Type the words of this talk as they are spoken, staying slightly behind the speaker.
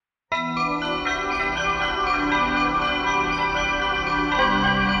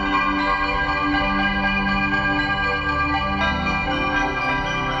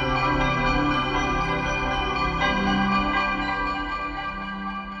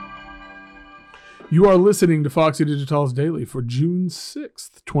You are listening to Foxy Digitalis Daily for June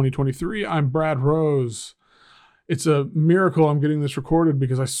 6th, 2023. I'm Brad Rose. It's a miracle I'm getting this recorded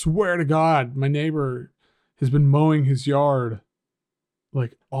because I swear to God, my neighbor has been mowing his yard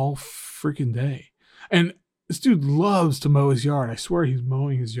like all freaking day. And this dude loves to mow his yard. I swear he's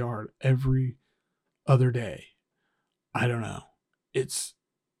mowing his yard every other day. I don't know. It's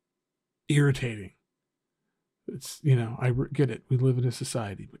irritating. It's, I get it. We live in a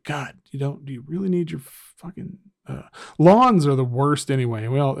society, but God, do you really need your fucking, lawns are the worst anyway.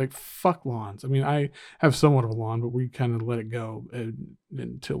 Well, fuck lawns. I mean, I have somewhat of a lawn, but we kind of let it go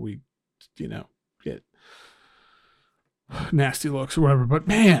until we, get nasty looks or whatever. But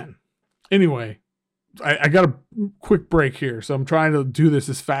man, anyway, I got a quick break here. So I'm trying to do this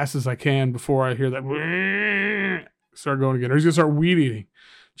as fast as I can before I hear that start going again. Or he's going to start weed eating.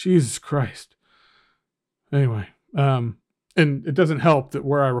 Jesus Christ. Anyway, and it doesn't help that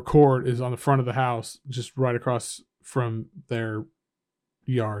where I record is on the front of the house, just right across from their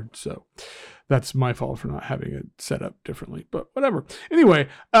yard. So that's my fault for not having it set up differently, but whatever. Anyway,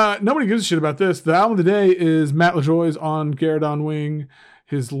 nobody gives a shit about this. The album of the day is Matt LaJoie's On Garudan Wing,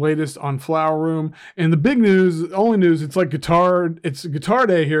 his latest on Flower Room. And the big news, only news, it's guitar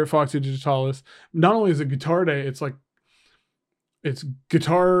day here at Foxy Digitalis. Not only is it guitar day, it's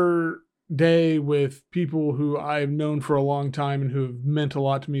guitar day with people who I've known for a long time and who have meant a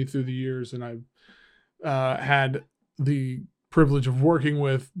lot to me through the years. And I've had the privilege of working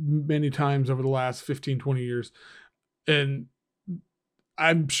with many times over the last 15, 20 years. And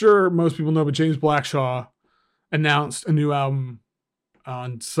I'm sure most people know, but James Blackshaw announced a new album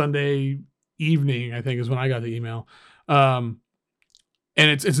on Sunday evening, I think is when I got the email. And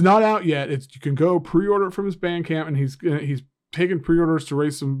it's not out yet. You can go pre-order it from his Bandcamp, and he's taking pre-orders to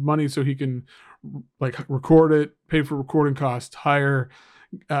raise some money so he can record it, pay for recording costs, hire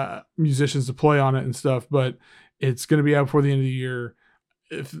musicians to play on it and stuff. But it's going to be out before the end of the year.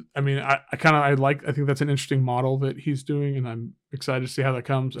 I think that's an interesting model that he's doing, and I'm excited to see how that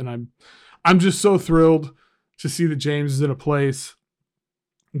comes. And I'm just so thrilled to see that James is in a place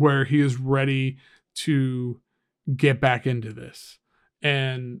where he is ready to get back into this.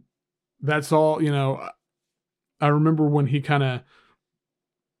 And that's all, I remember when he kind of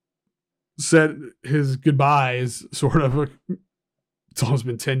said his goodbyes, sort of. It's almost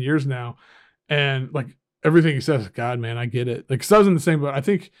been 10 years now, and everything he says, God, man, I get it. Cause I was in the same boat. I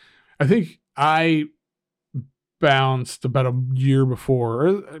think I bounced about a year before,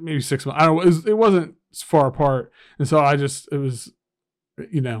 or maybe 6 months. I don't know. It wasn't far apart, and so I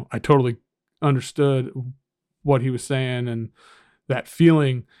totally understood what he was saying and that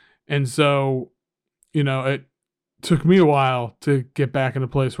feeling, and so it took me a while to get back in a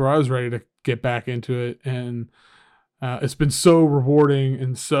place where I was ready to get back into it. And it's been so rewarding.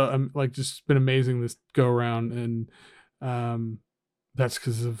 And so just been amazing this go around. And that's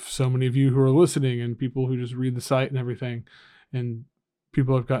because of so many of you who are listening and people who just read the site and everything, and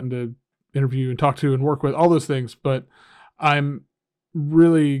people I've gotten to interview and talk to and work with, all those things. But I'm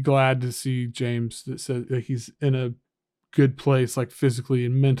really glad to see James that says that he's in a good place, physically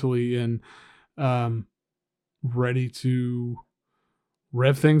and mentally, and ready to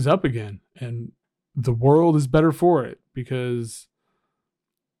rev things up again. And the world is better for it, because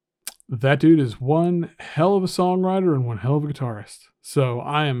that dude is one hell of a songwriter and one hell of a guitarist. So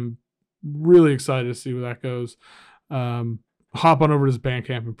I am really excited to see where that goes. Hop on over to his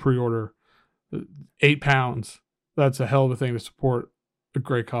Bandcamp and pre-order. £8. That's a hell of a thing to support a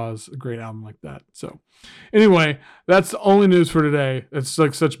great cause, a great album like that. So anyway, that's the only news for today. It's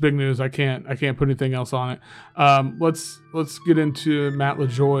such big news. I can't put anything else on it. Let's get into Matt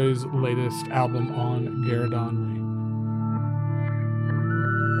LaJoie's latest album on Garudan.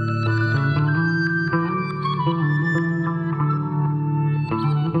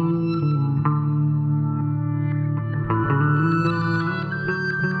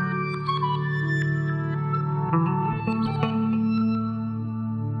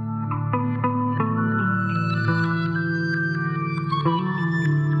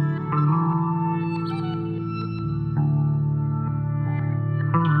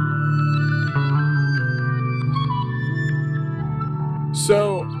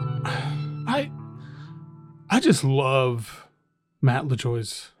 So I just love Matt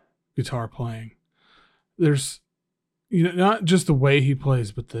LaJoie's guitar playing. There's, not just the way he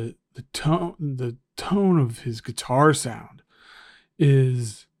plays, but the tone of his guitar sound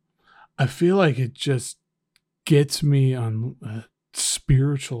is, I feel like it just gets me on a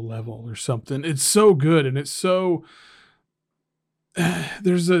spiritual level or something. It's so good, and it's so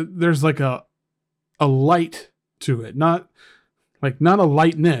there's a light to it, not a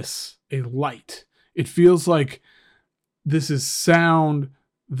lightness, a light. It feels like this is sound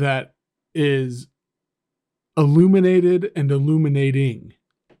that is illuminated and illuminating.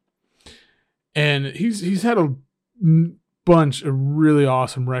 And he's had a bunch of really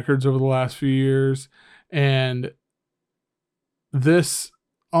awesome records over the last few years. And this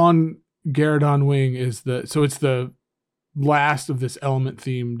on Garudan Wing is it's the last of this element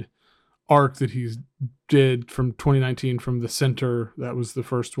themed arc that he's did from 2019 from the center. That was the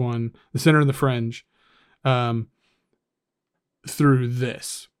first one, the center and the fringe, through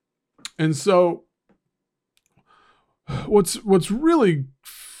this. And so what's really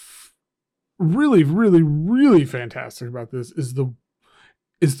fantastic about this is the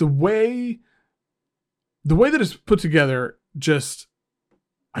way that it's put together. Just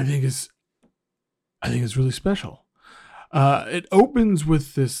I think is really special. It opens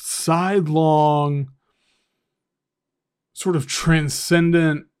with this sidelong, sort of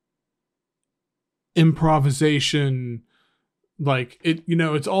transcendent improvisation. Like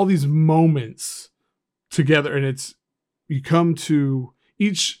it's all these moments together, and you come to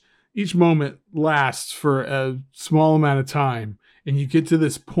each moment lasts for a small amount of time, and you get to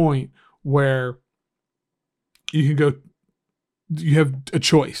this point where you can go, you have a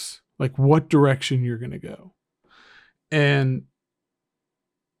choice, like what direction you're going to go. And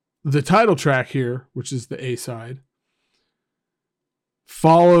the title track here, which is the A side,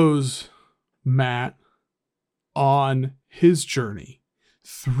 follows Matt on his journey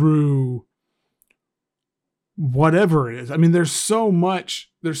through whatever it is. I mean, there's so much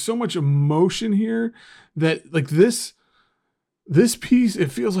emotion here that like this piece,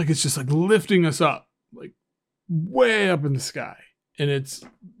 it feels like it's just like lifting us up, like way up in the sky. And it's,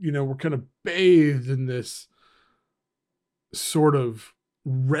 we're kind of bathed in this sort of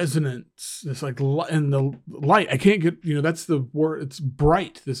resonance, this like, and the light, I can't get, that's the word. It's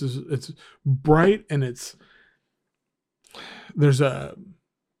bright. It's bright, and there's a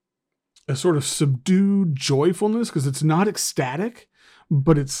sort of subdued joyfulness, because it's not ecstatic,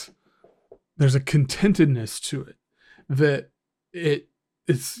 but there's a contentedness to it that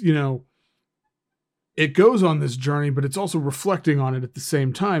it's it goes on this journey, but it's also reflecting on it at the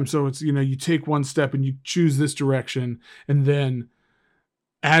same time. So it's, you take one step and you choose this direction, and then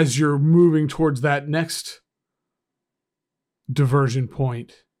as you're moving towards that next diversion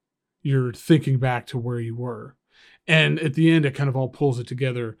point, you're thinking back to where you were. And at the end, it kind of all pulls it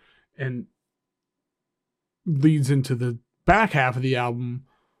together and leads into the back half of the album,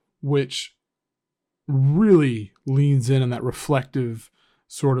 which really leans in on that reflective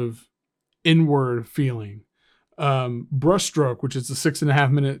sort of inward feeling. Brushstroke, which is a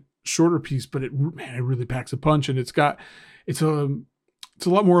 6.5 minute shorter piece, but it really packs a punch, and it's a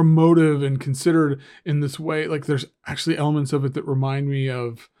lot more emotive and considered in this way. Like there's actually elements of it that remind me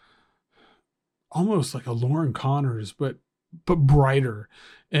of almost like a Lauren Connors, but brighter.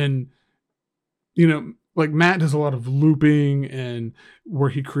 And like Matt does a lot of looping, and where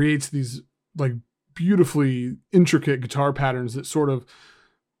he creates these like beautifully intricate guitar patterns that sort of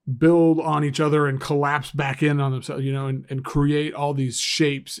build on each other and collapse back in on themselves, and create all these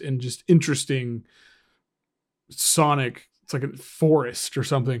shapes and just interesting sonic, it's like a forest or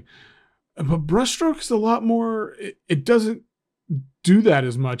something. But Brushstroke is a lot more, it doesn't do that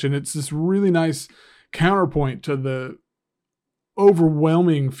as much. And it's this really nice counterpoint to the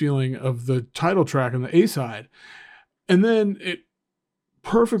overwhelming feeling of the title track and the A side. And then it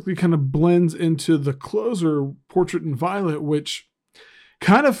perfectly kind of blends into the closer, Portrait in Violet, which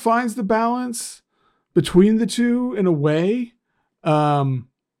kind of finds the balance between the two in a way. But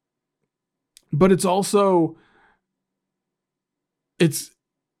it's also, it's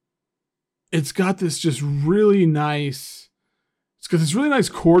got this just really nice, it's got this really nice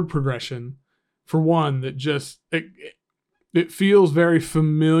chord progression, for one, that just, it feels very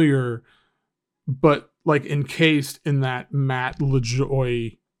familiar, but like encased in that Matt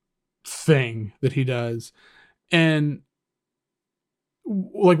LaJoie thing that he does. And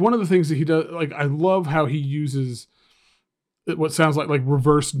like one of the things that he does, like I love how he uses what sounds like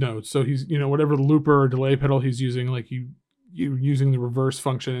reverse notes. So he's, whatever looper or delay pedal he's using, like you using the reverse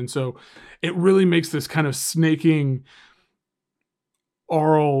function. And so it really makes this kind of snaking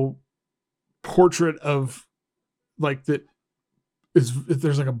aural portrait of like that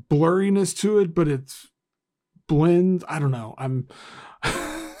there's like a blurriness to it, but it's blends. I don't know. I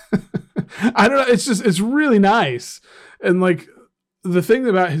don't know. It's really nice. And like, the thing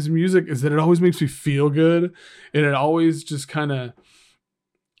about his music is that it always makes me feel good, and it always just kind of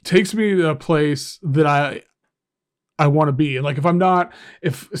takes me to a place that I want to be. And like,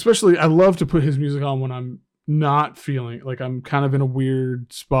 especially I love to put his music on when I'm not feeling like I'm kind of in a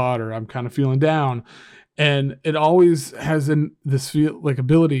weird spot, or I'm kind of feeling down. And it always has this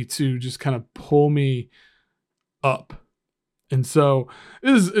ability to just kind of pull me up. And so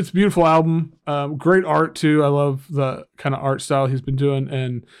it's a beautiful album. Great art too. I love the kind of art style he's been doing.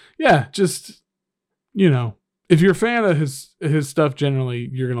 And yeah, just, if you're a fan of his stuff generally,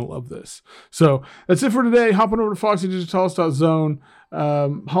 you're going to love this. So that's it for today. Hopping over to foxydigitalis.zone.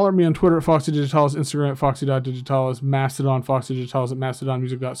 Holler at me on Twitter at foxydigitalis, Instagram at foxy.digitalis, Mastodon, foxydigitalis at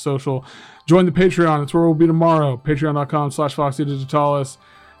mastodonmusic.social. Join the Patreon. That's where we'll be tomorrow. Patreon.com/foxydigitalis.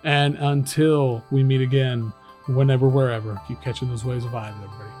 And until we meet again, whenever, wherever, keep catching those waves of vibes,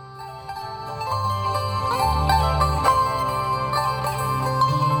 everybody.